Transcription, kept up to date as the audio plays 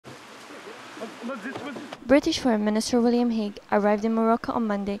British Foreign Minister William Hague arrived in Morocco on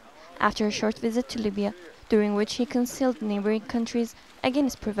Monday after a short visit to Libya, during which he counseled neighboring countries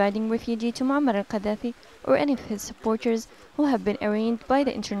against providing refugee to Muammar Qaddafi or any of his supporters who have been arraigned by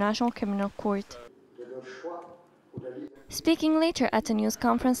the International Criminal Court. Speaking later at a news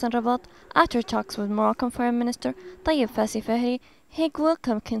conference in Rabat after talks with Moroccan Foreign Minister Taieb Fihri, Hague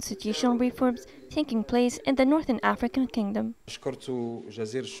welcomed constitutional reforms taking place in the Northern African Kingdom.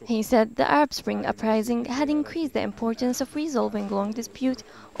 He said the Arab Spring uprising had increased the importance of resolving long dispute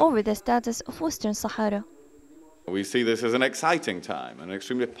over the status of Western Sahara. We see this as an exciting time, an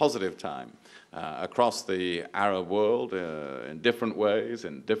extremely positive time across the Arab world in different ways,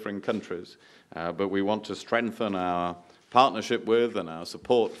 in different countries, but we want to strengthen our partnership with and our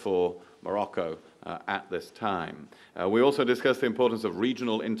support for Morocco at this time. We also discussed the importance of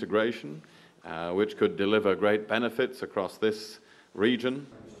regional integration, which could deliver great benefits across this region.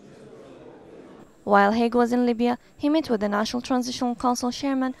 While Hague was in Libya, he met with the National Transitional Council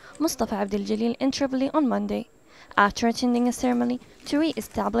Chairman Mustafa Abdel Jalil in Tripoli on Monday, after attending a ceremony to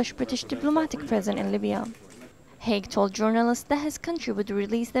re-establish British diplomatic presence in Libya. Hague told journalists that his country would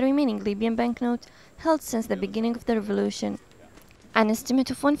release the remaining Libyan banknote held since the beginning of the revolution. An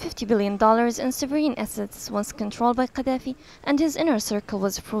estimate of $150 billion in sovereign assets once controlled by Qaddafi and his inner circle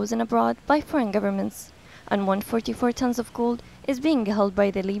was frozen abroad by foreign governments, and 144 tons of gold is being held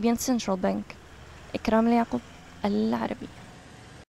by the Libyan Central Bank. إكرام اليعقوب, العربية.